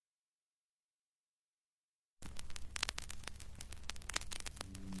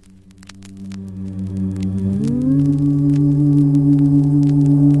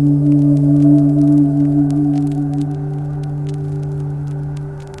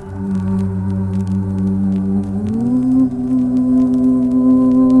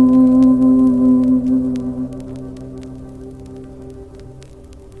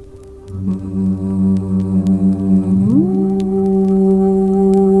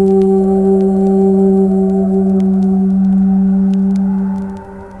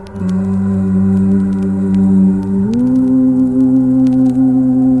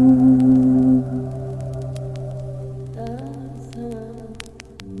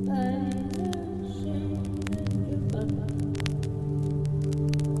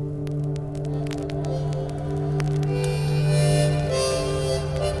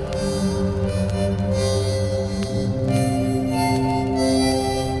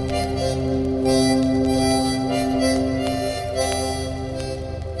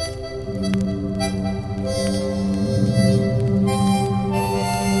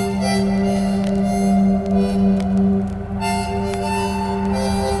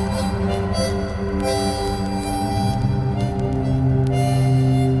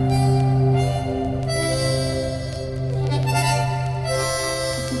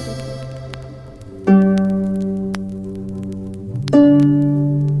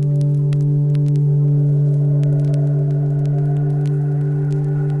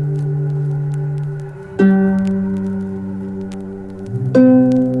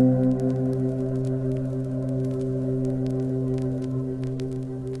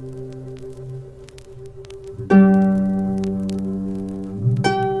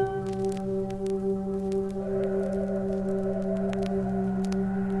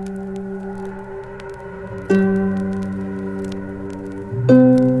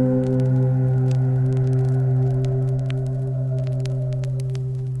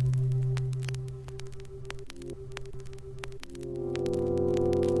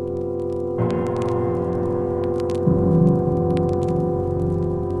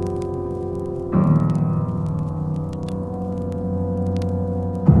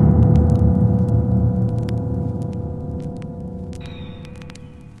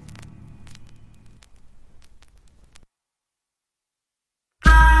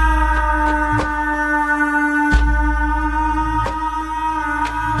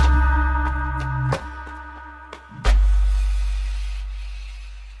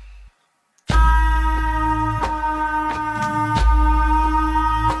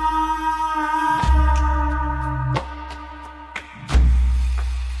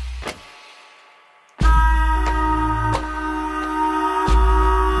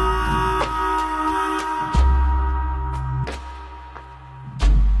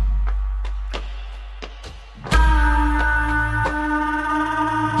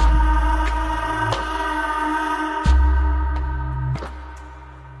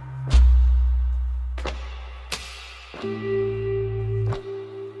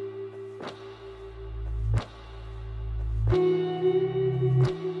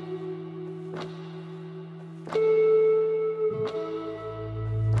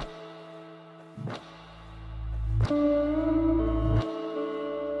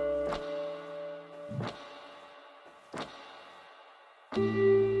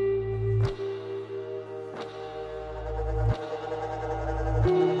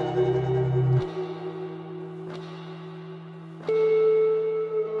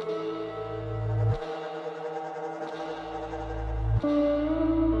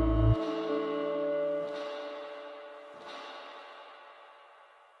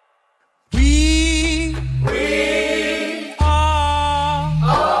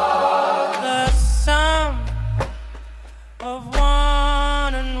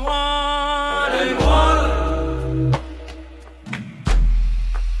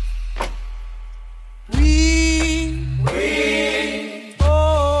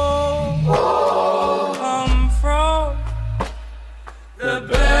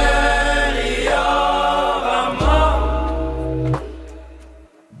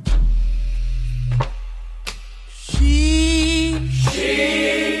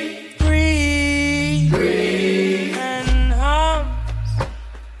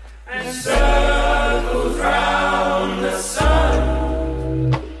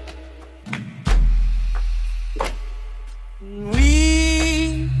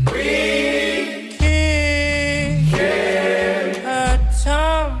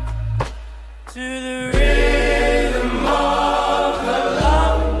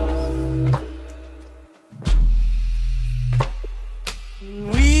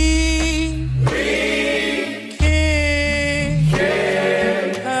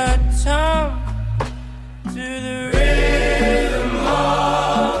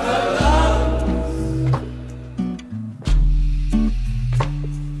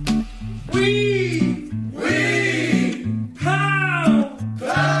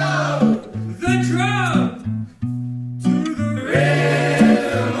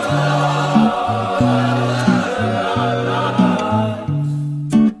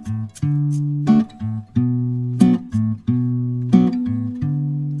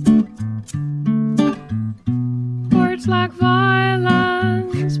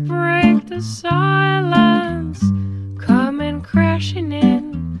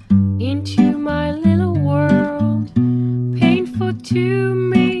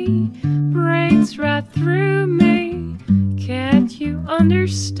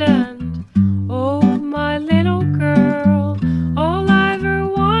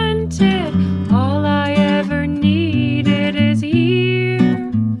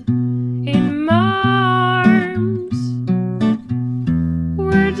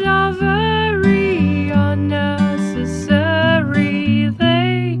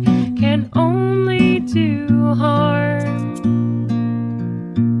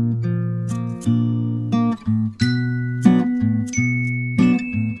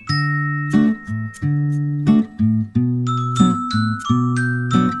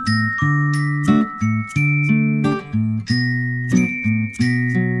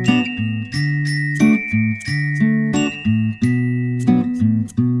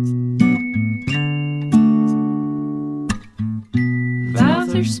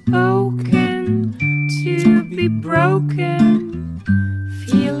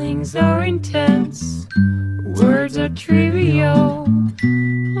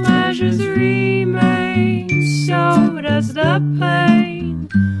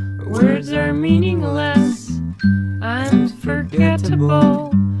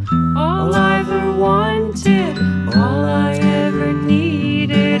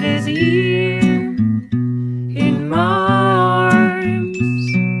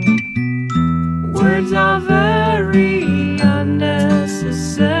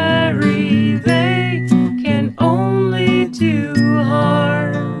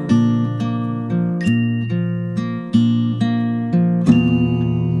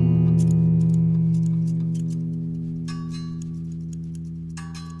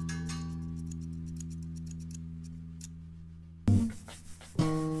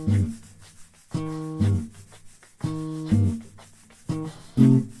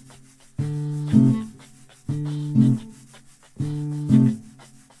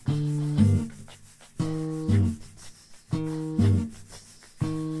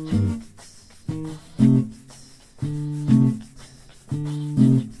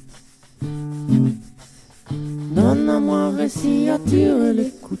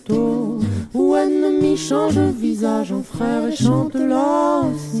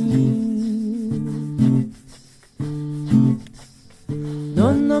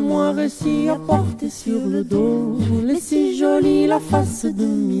De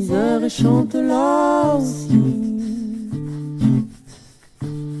misère et chante-la aussi.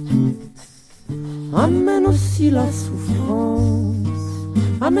 Amène aussi la souffrance,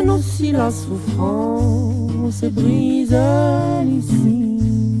 amène aussi la souffrance se brise ici.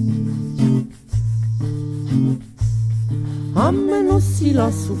 Amène aussi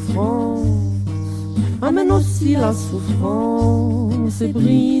la souffrance, amène aussi la souffrance, se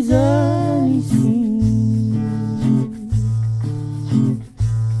brise ici.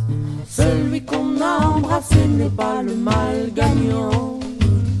 Celui qu'on a embrassé n'est pas le mal gagnant.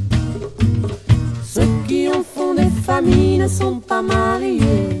 Ceux qui en font des familles ne sont pas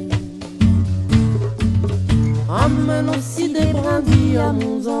mariés. Amène aussi des brindilles à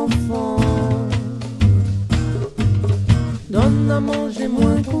mon enfant. Donne à manger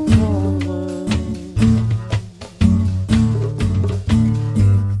moins qu'on vendre.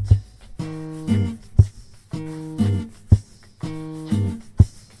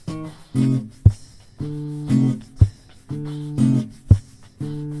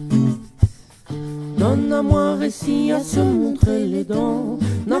 Donne à moi récit à se montrer les dents.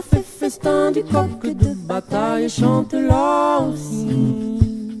 N'a fait festin du coq de bataille et chante là aussi.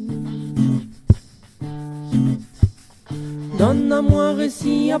 Donne à moi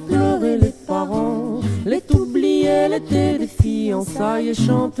récit à pleurer les parents, les oublier l'été des fiançailles et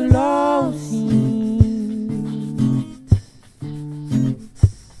chante là aussi.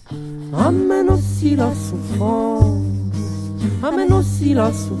 Amène aussi la souffrance, amène aussi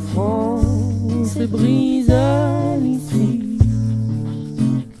la souffrance et brise ici.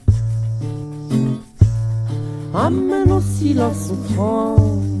 Amène aussi la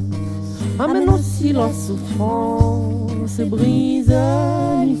souffrance, amène aussi la souffrance et brise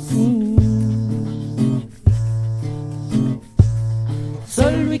ici.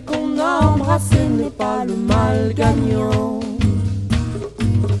 Celui qu'on a embrassé n'est pas le mal gagnant.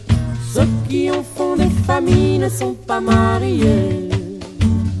 Ceux qui en font des familles ne sont pas mariés.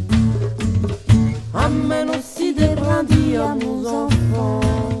 Amène aussi des brindilles à mon enfant.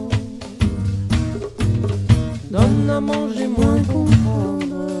 Donne à manger moins qu'on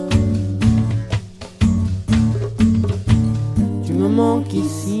prendre. Tu me manques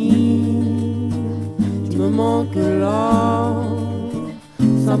ici, tu me manques là.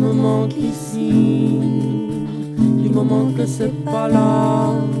 Ça me manque ici, du moment que c'est pas là.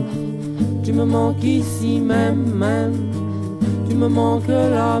 Tu me manques ici même. Tu me manques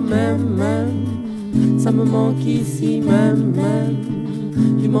là même. Ça me manque ici même.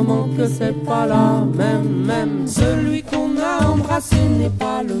 Du moment que c'est pas là même. Celui qu'on a embrassé n'est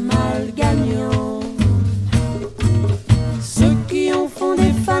pas le mal gagnant. Ceux qui en font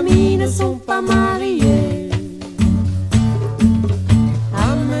des familles ne sont pas mariés.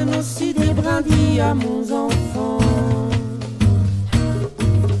 Amène aussi des brindilles à mon enfant.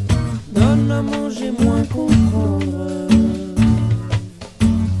 Donne à manger moins qu'on prendre.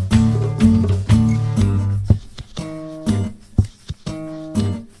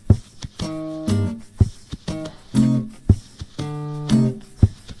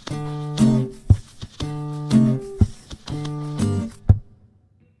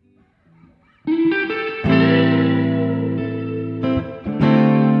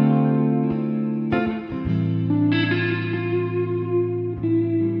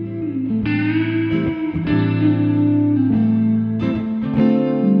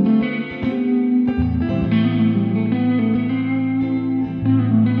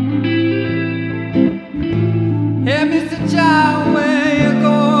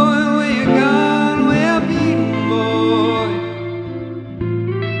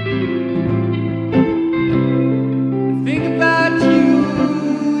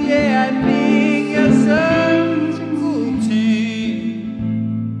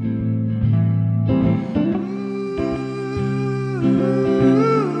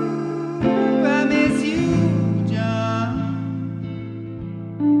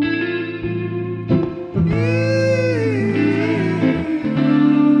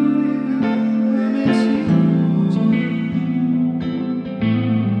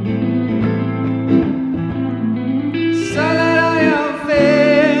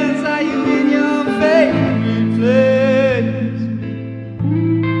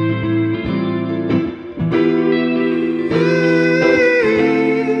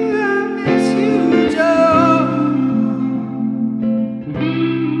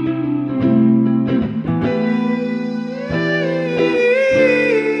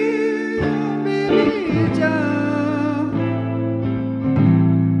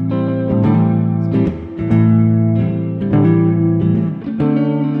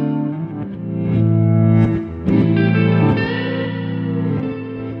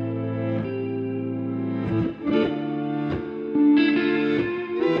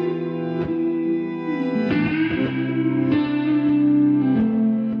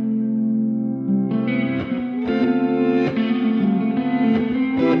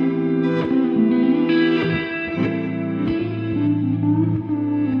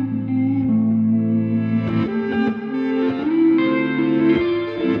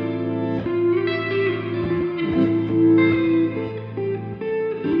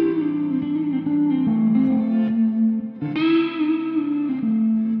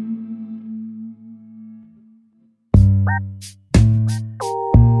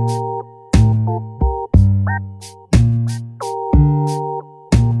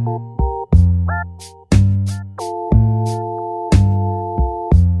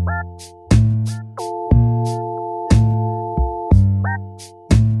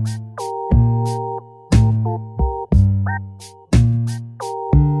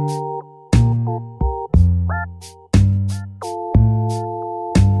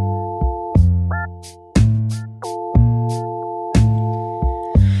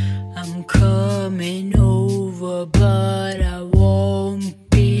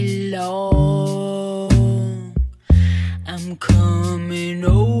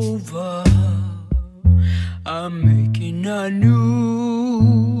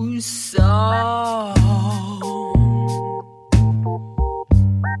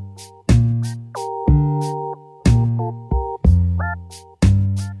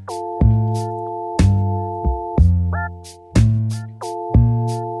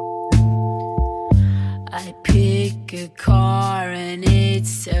 a car and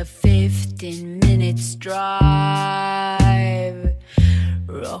it's a 15 minutes drive.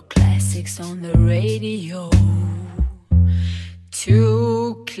 Rock classics on the radio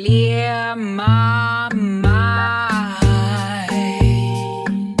to clear my mind.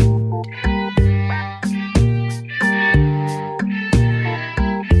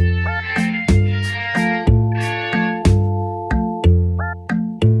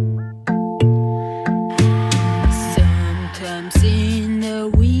 Sometimes in the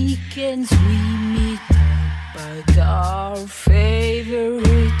weekends we meet up at our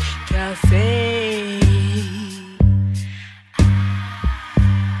favorite cafe.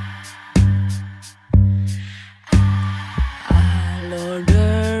 I'll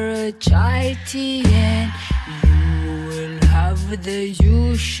order a chai tea and you will have the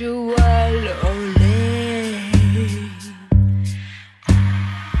usual olay.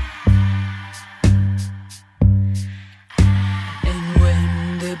 And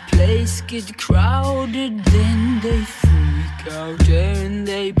when the place get crowded, then they freak out and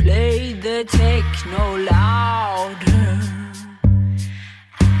they play the techno louder.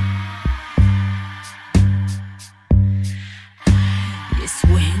 Yes,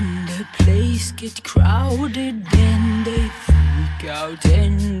 when the place get crowded, then they freak out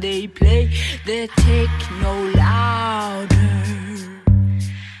and they play the techno louder.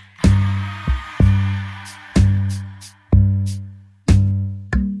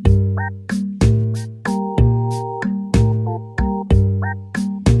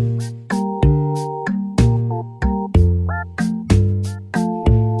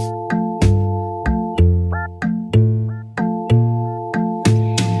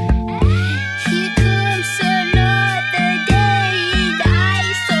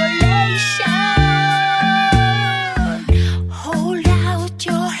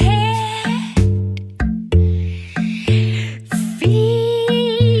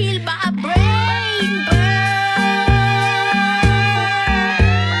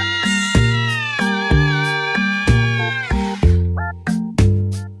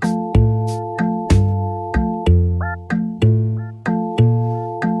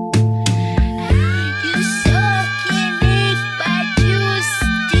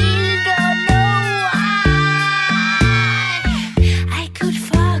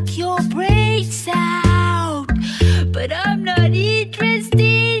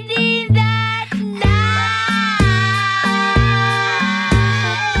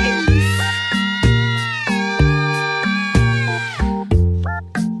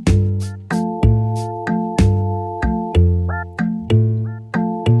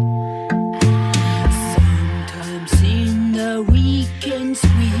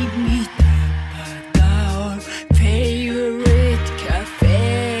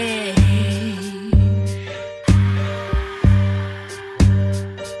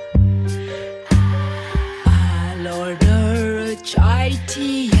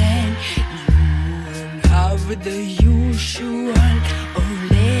 The usual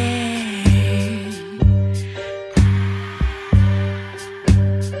olay.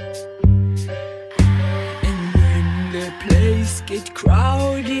 And when the place get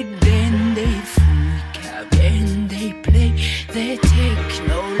crowded, then they freak out and they play the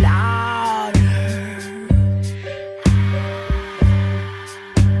techno louder.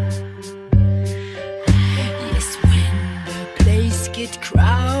 Yes, when the place get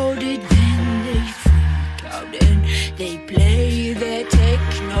crowded, then they freak out and they play the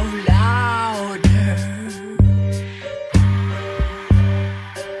techno louder.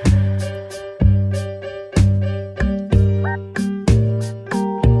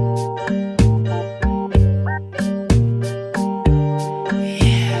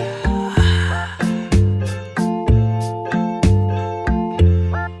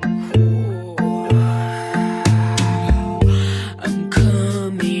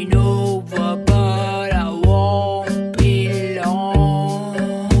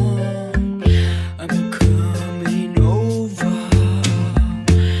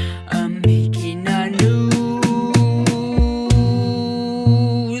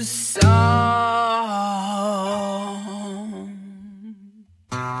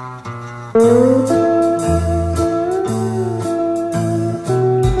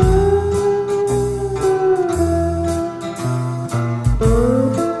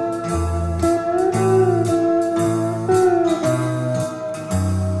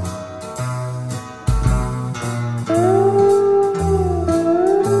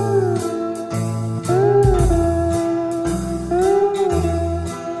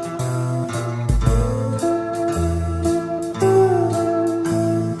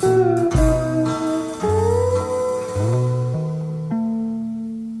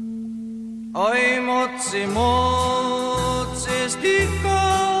 mutsi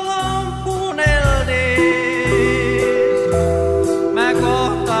lampuneltiin. Mä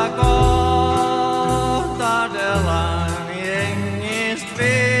kohtadelan jengist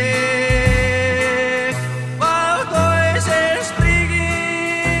vii. Valkoisen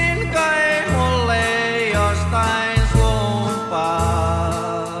sprigin kai mulle jostain slumpaa.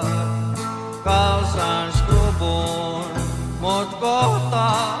 Kalsan skrubun, mut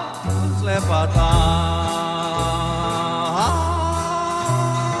kohta slepataan.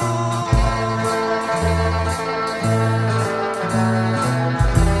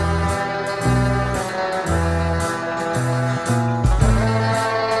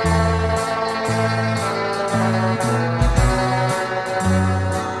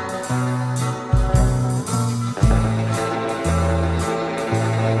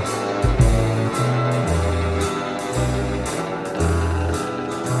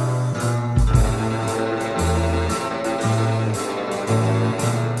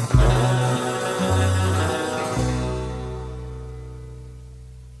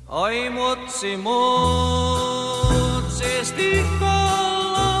 Oi mutsi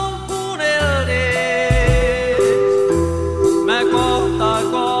lampuneltiin. Mä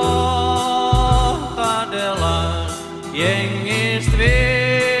kohtadelan jengist viis.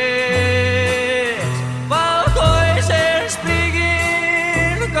 Valkoisen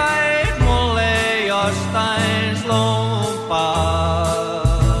sprigin kai mulle jostain slumpaat.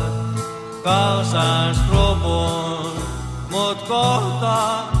 Kalsan skrubun, mut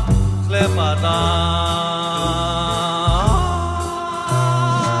kohta slepataan.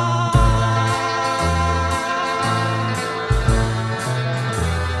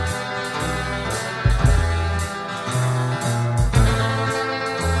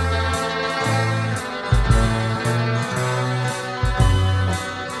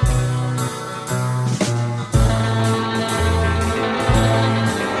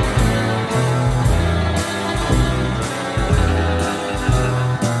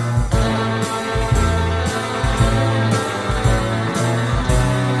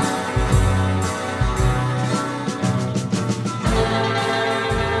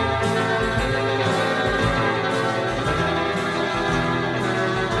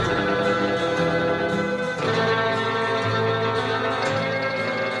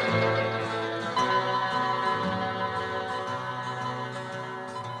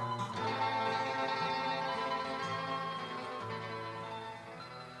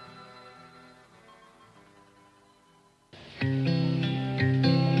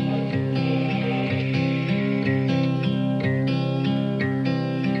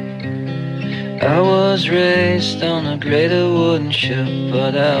 I was raised on a greater wooden ship,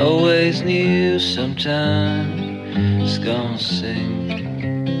 but I always knew sometime it's gonna sink.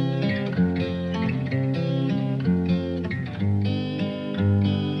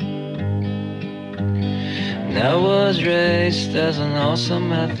 And I was raised as an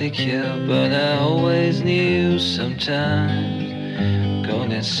automatic kid, but I always knew sometime I'm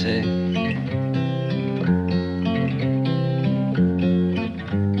gonna sick.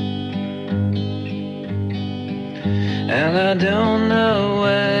 And I don't know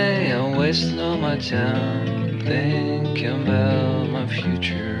why I'm wasting all my time thinking about my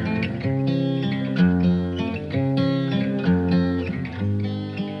future.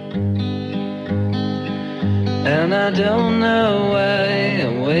 And I don't know why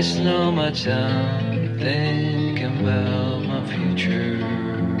I'm wasting all my time thinking about my future.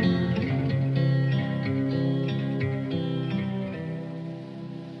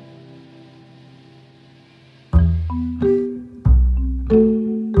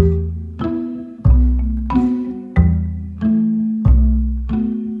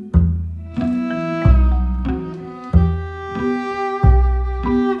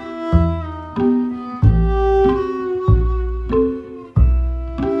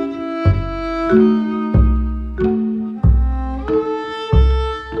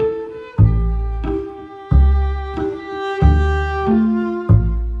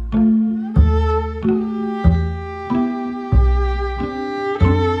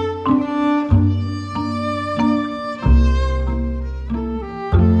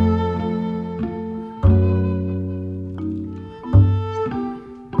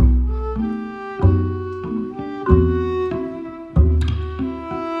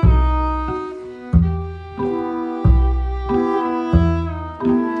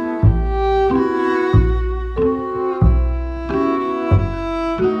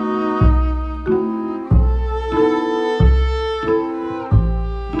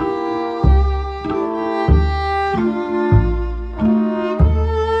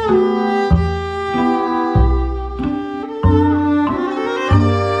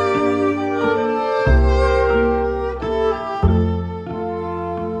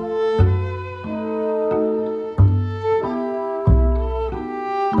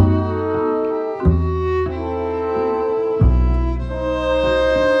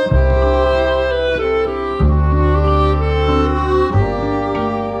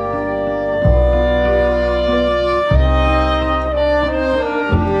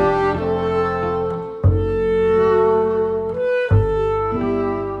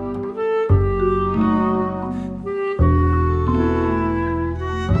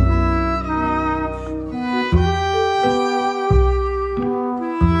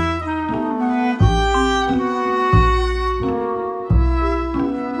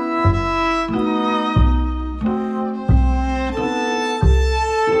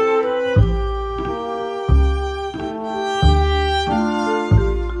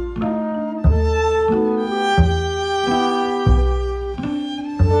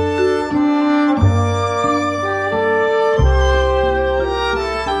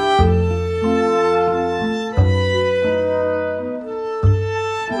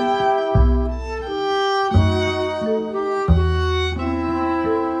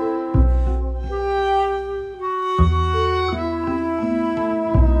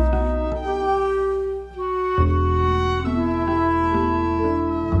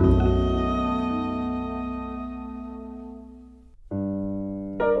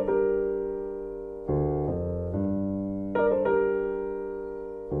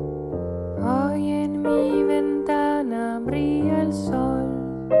 mi ventana brilla el sol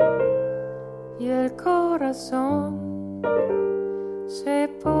y el corazón se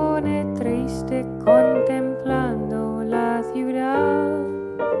pone triste contemplando la ciudad.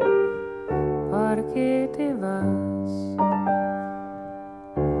 ¿Por qué te vas?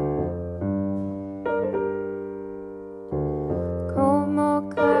 Como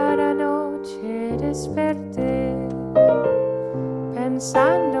cada noche desperté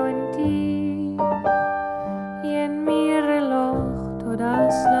pensando en ti y en mi reloj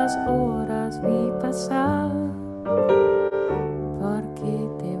todas las horas vi pasar. ¿Por qué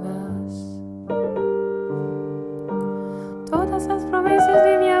te vas? Todas las promesas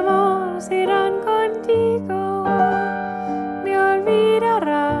de mi amor serán contigo. Me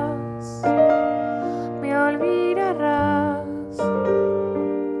olvidarás, me olvidarás.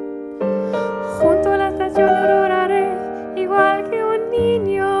 Junto a la estación lloraré igual que un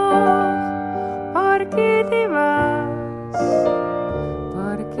niño. ¿Por qué te vas?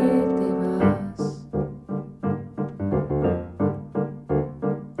 ¿Por qué te vas?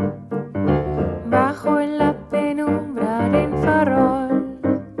 Bajo la penumbra del farol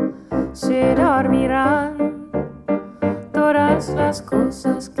se dormirán todas las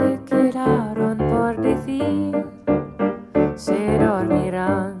cosas que quedaron por decir. Se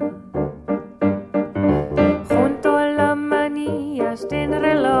dormirán junto a las manillas del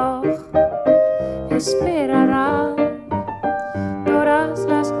reloj. Esperarán todas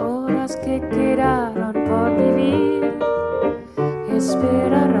las horas que quedaron por vivir.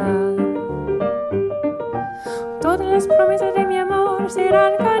 Esperarán. Todas las promesas de mi amor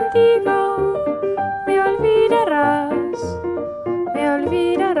serán contigo. Me olvidarás, me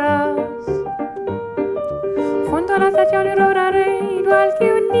olvidarás. Junto a la estación lloraré igual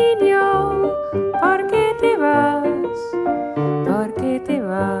que un niño. ¿Por qué te vas? ¿Por qué te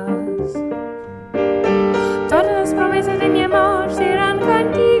vas? Todas las promesas de mi amor serán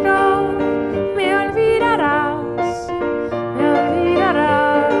contigo. Me olvidarás, me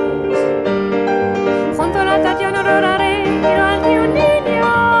olvidarás. Junto a la estación lloraré igual que un niño.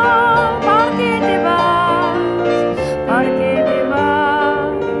 ¿Por qué te vas? ¿Por qué te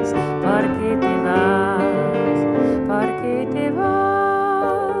vas? ¿Por qué te vas? ¿Por qué te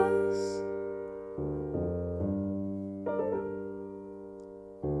vas?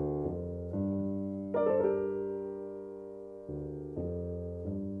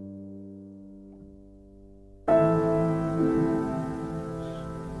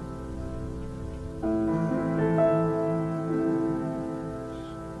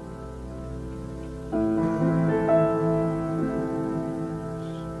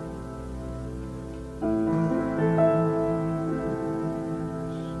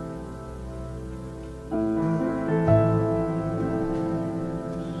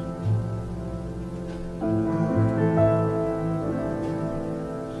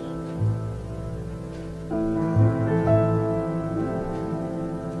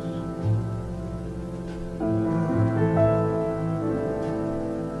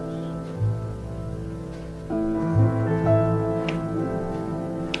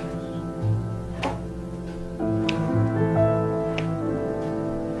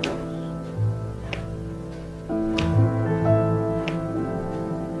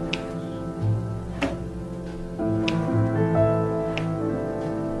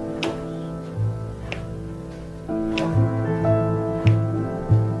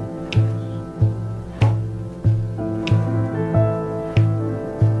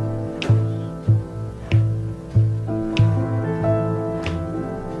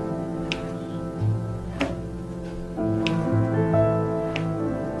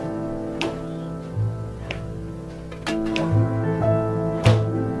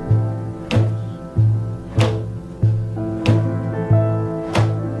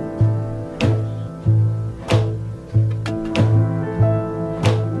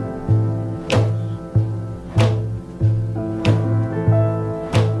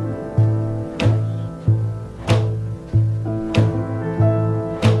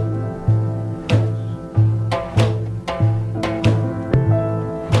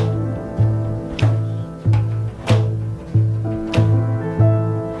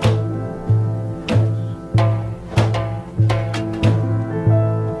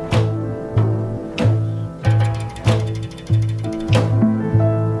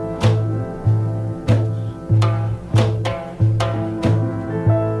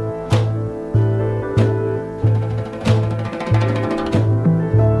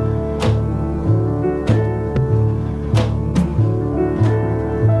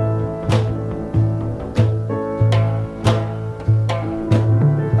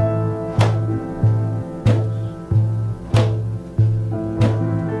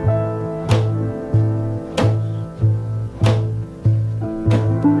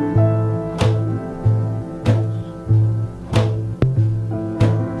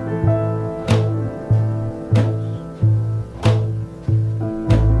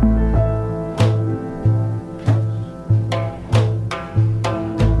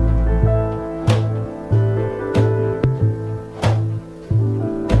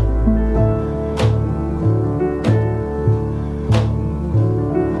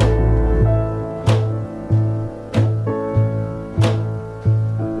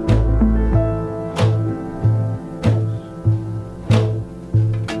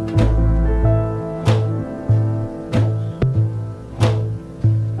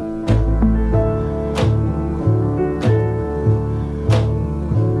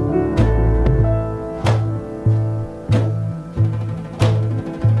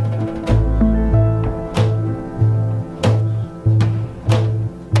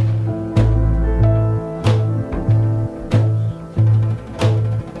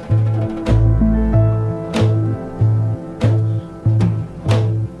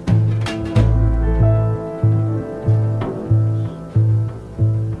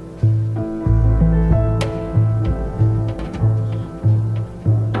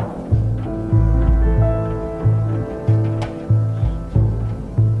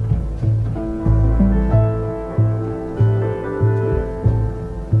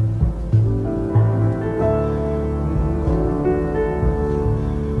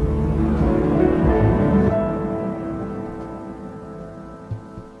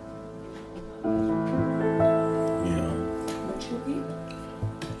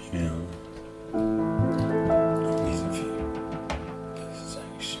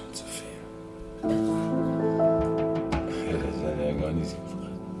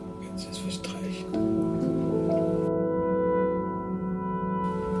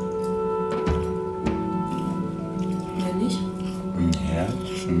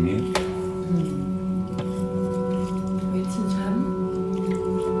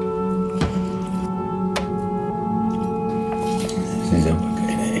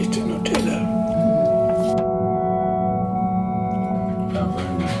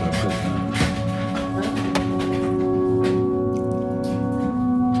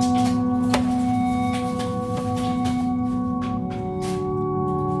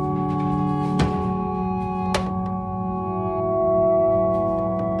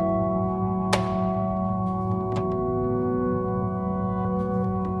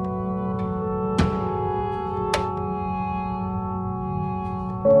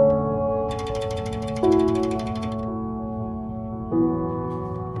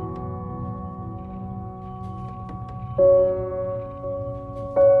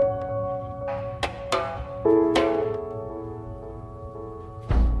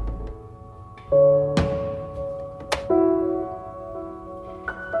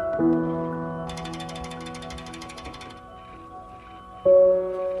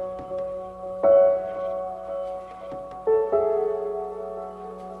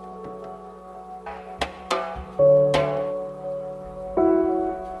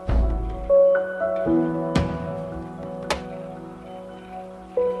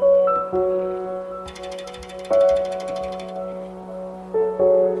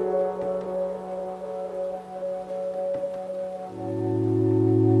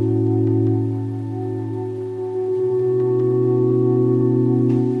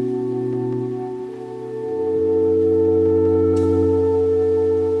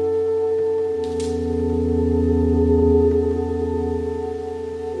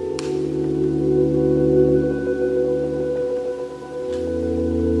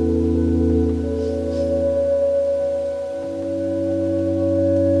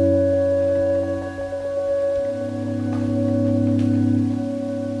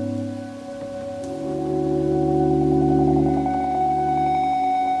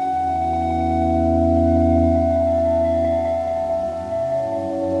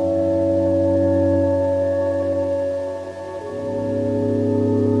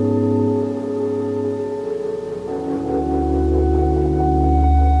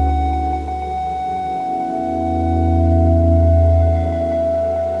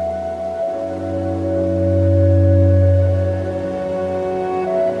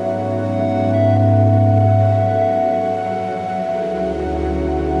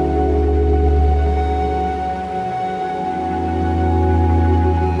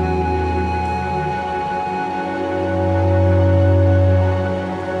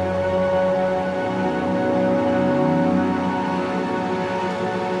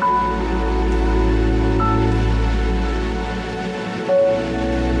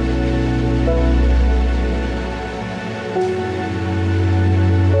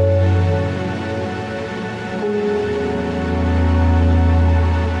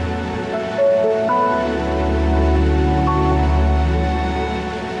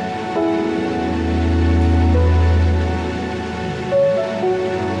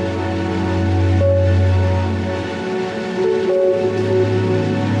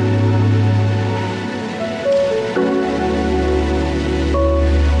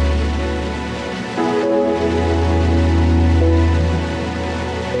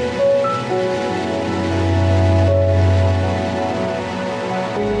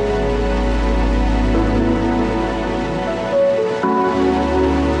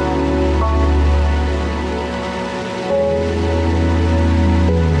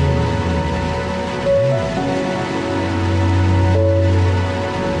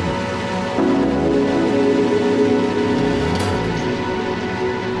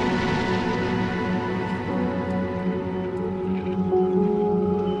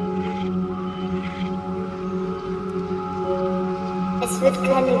 Es wird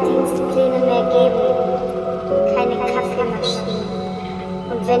keine Dienstpläne mehr geben, keine Kaffeemaschinen.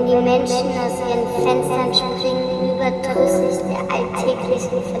 Und wenn die Menschen aus ihren Fenstern springen, überdrüssig der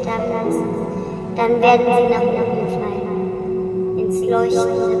alltäglichen Verdammnis, dann werden sie nach unten fallen, ins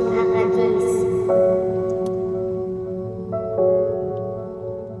leuchtende Paradies.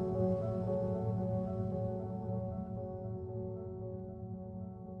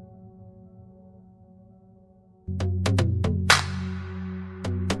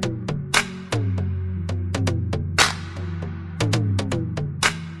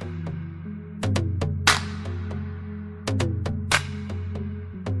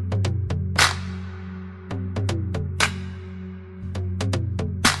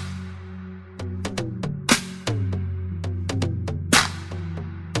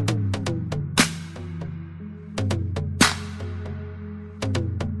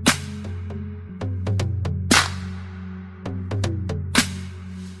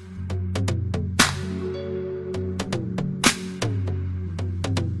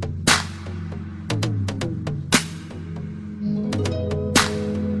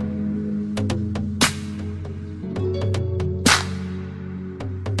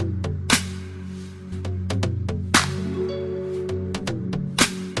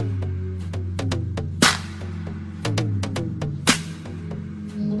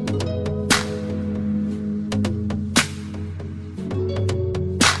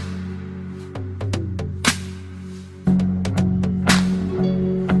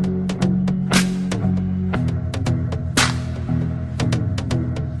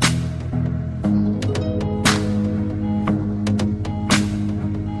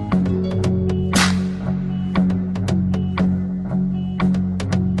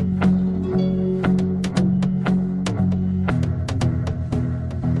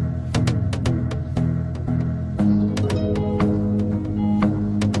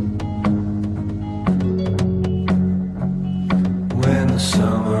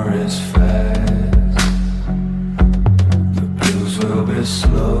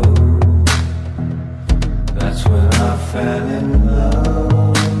 That's when I fell in love.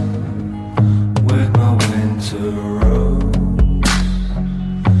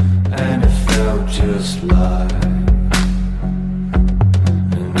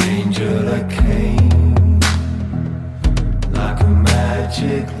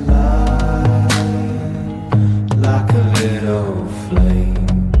 magic light, like a little flame.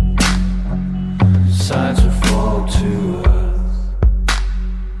 Signs will fall to earth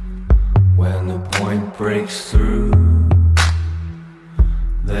when the point breaks through.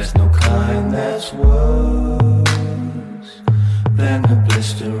 There's no kind that's worse than the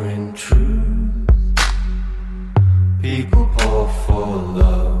blistering truth. People pour for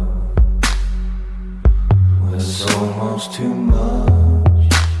love when it's almost too much.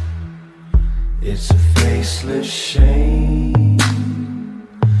 It's a faceless shame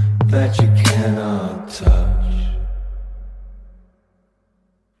that you cannot touch.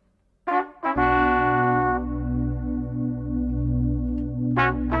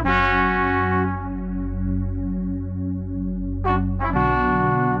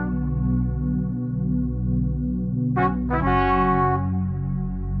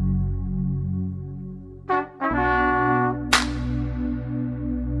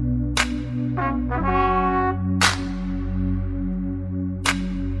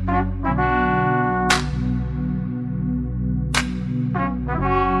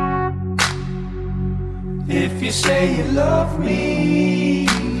 If you say you love me,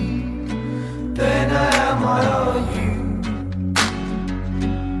 then I am, I are you.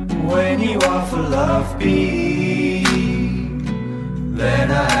 When you offer love be,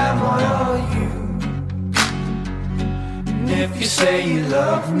 then I am, I are you. And if you say you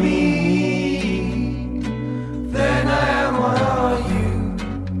love me, then I am, I are you.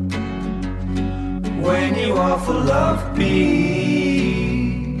 When you offer love be,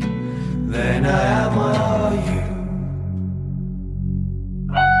 then I am, I are you.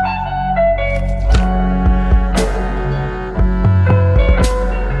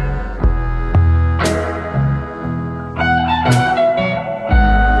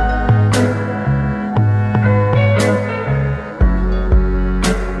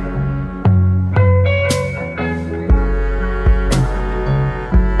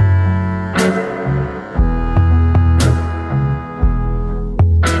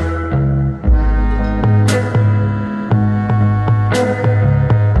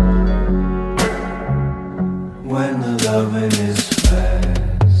 When the loving is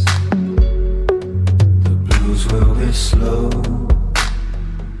fast, the blues will be slow.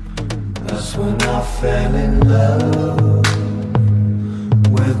 That's when I fell in love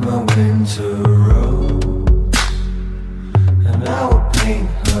with my winter rose. And I would paint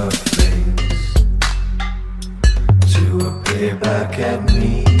her face to appear back at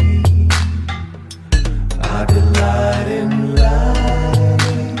me. I delight in light,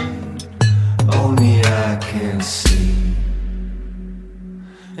 only I can see.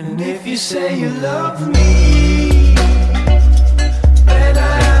 And if you say you love me, then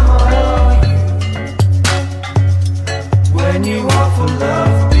I am, I are you. When you offer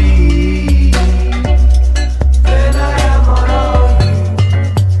love be, then I am, I are you.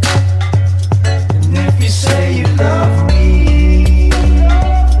 And if you say you love me,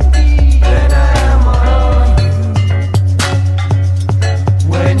 then I am, I are you.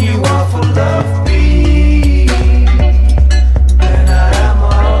 When you offer love be, then I am, I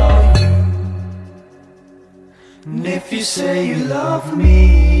are you. And if you say you love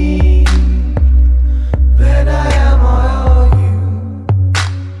me, then I am, I are you.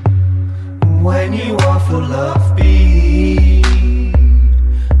 When you offer love be,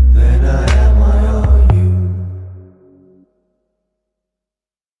 then I am, I are you.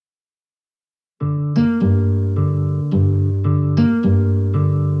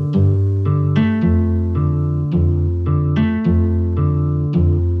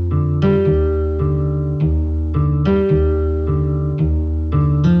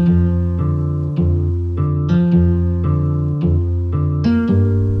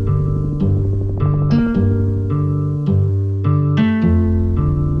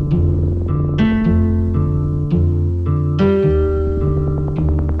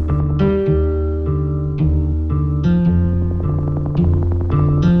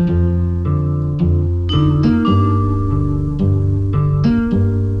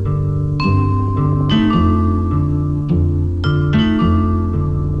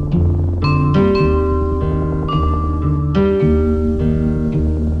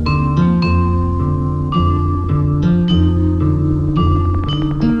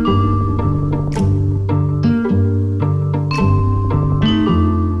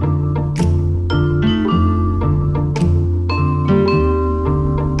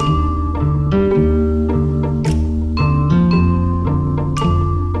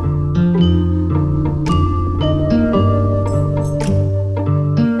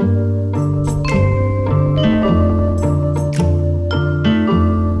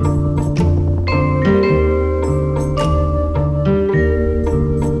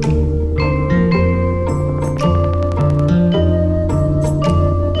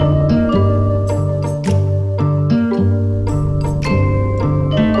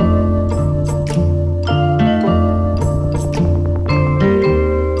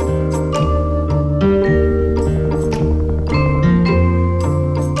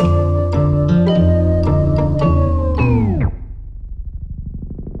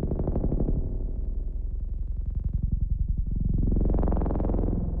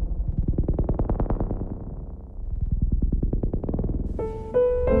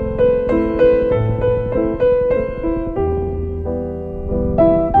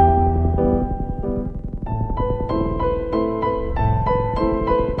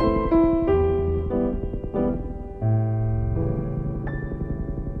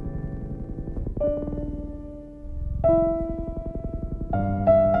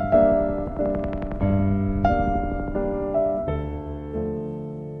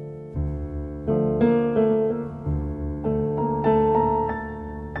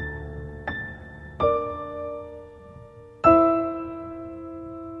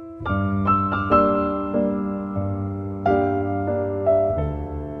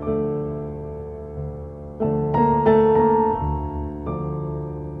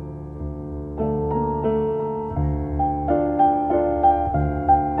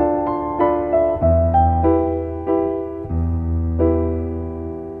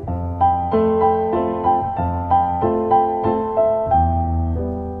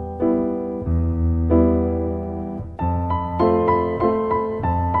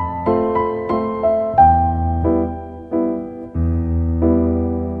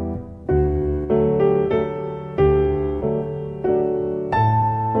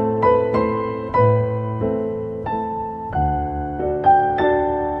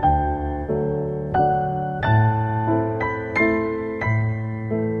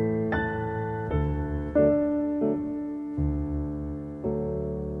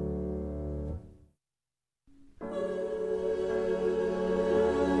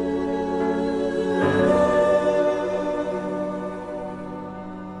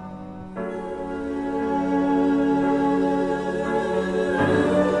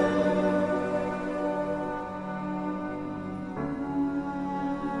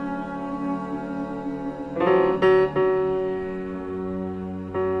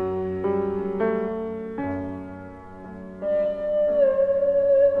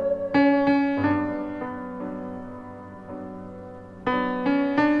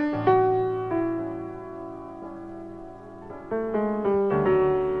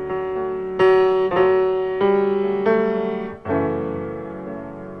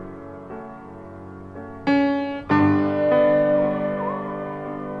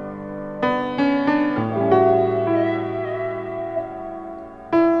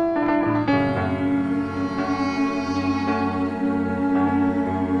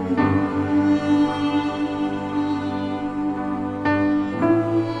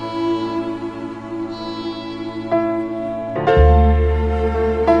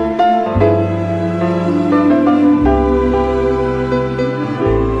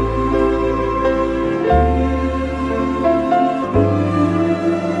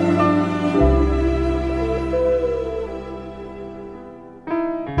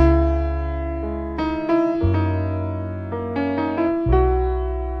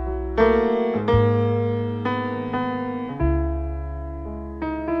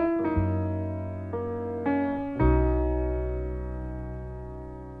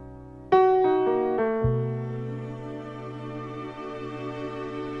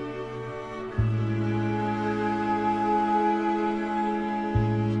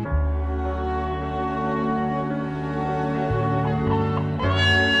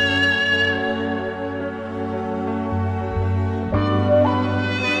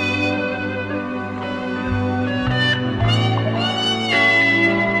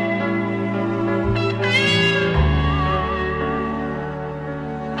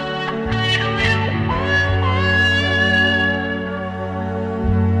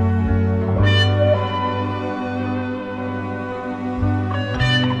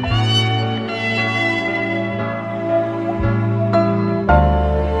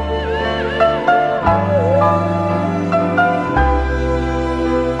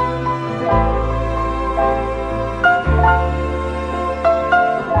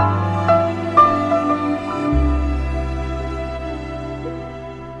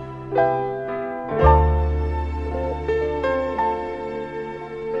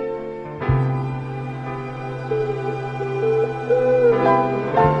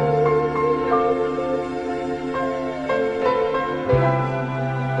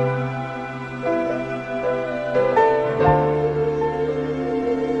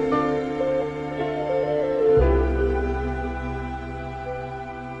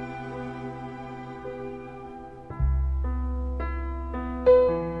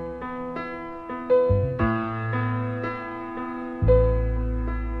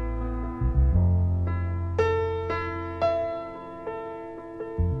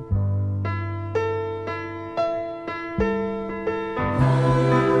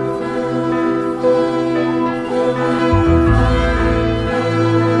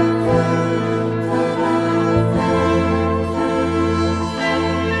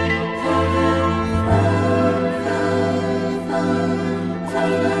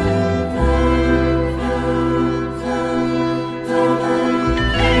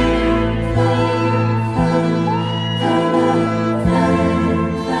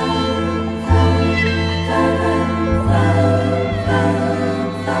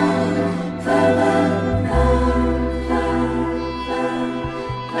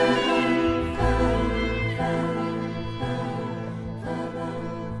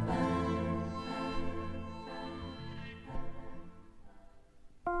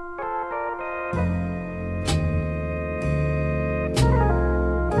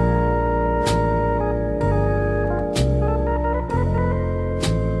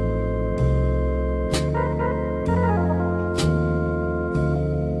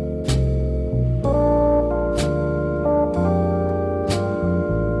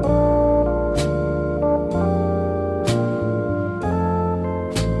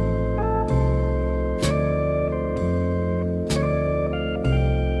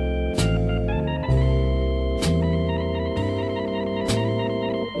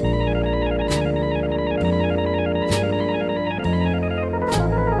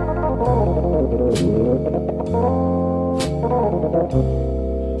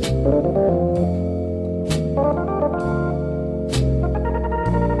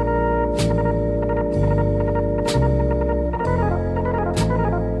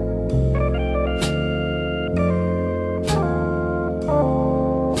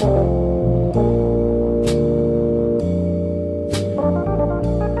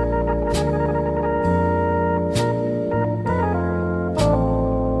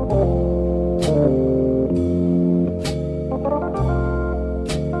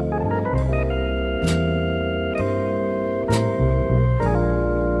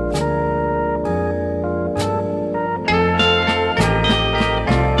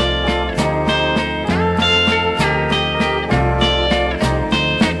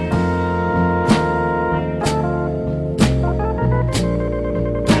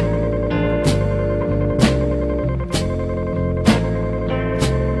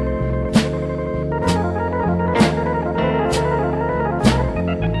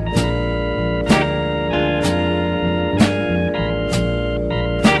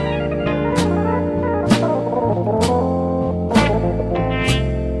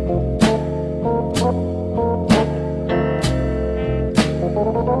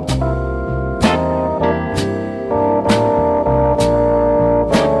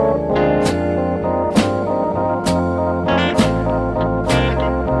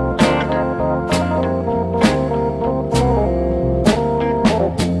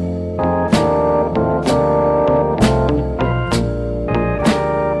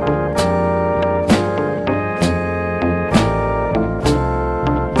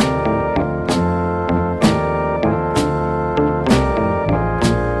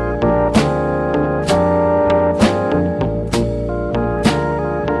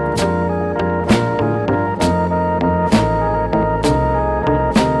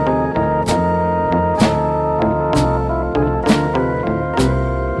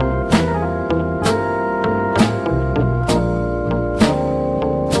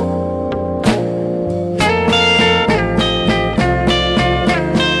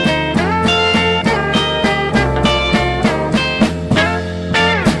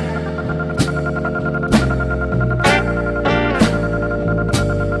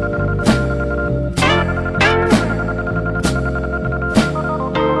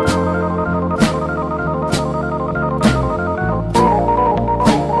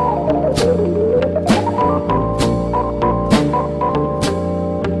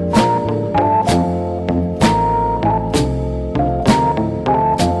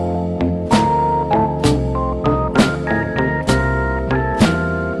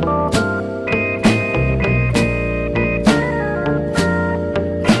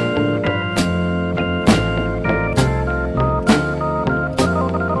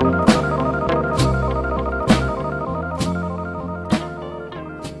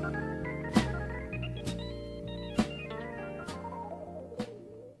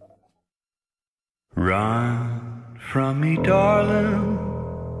 Run from me, darling.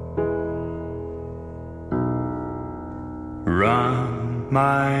 Run,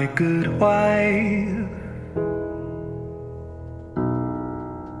 my good wife.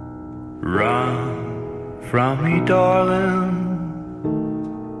 Run from me, darling.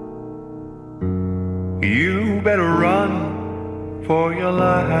 You better run for your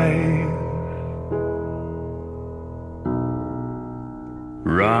life.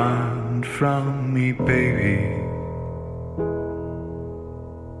 Run from me, baby.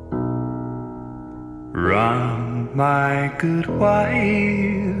 Run, my good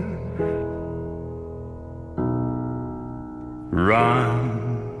wife.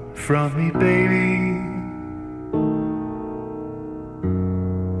 Run from me, baby.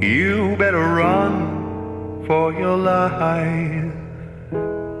 You better run for your life.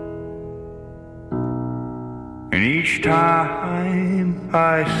 And each time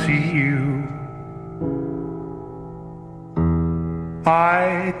I see you,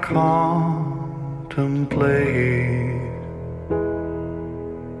 I contemplate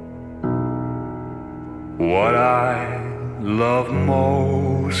what I love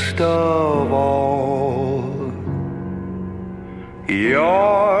most of all,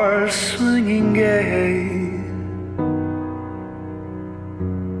 your swinging gait.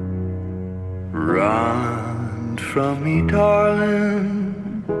 Run from me, darling.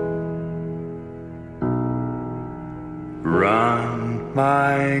 Run,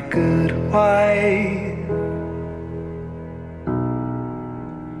 my good wife.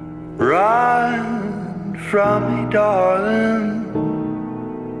 Run from me, darling.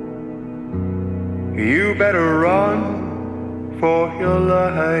 You better run for your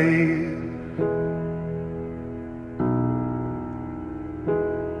life.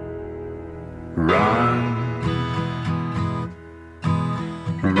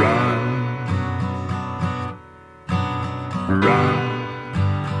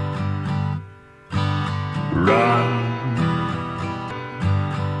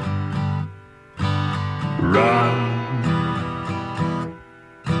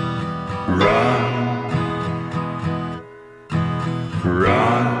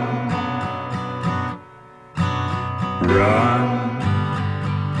 Run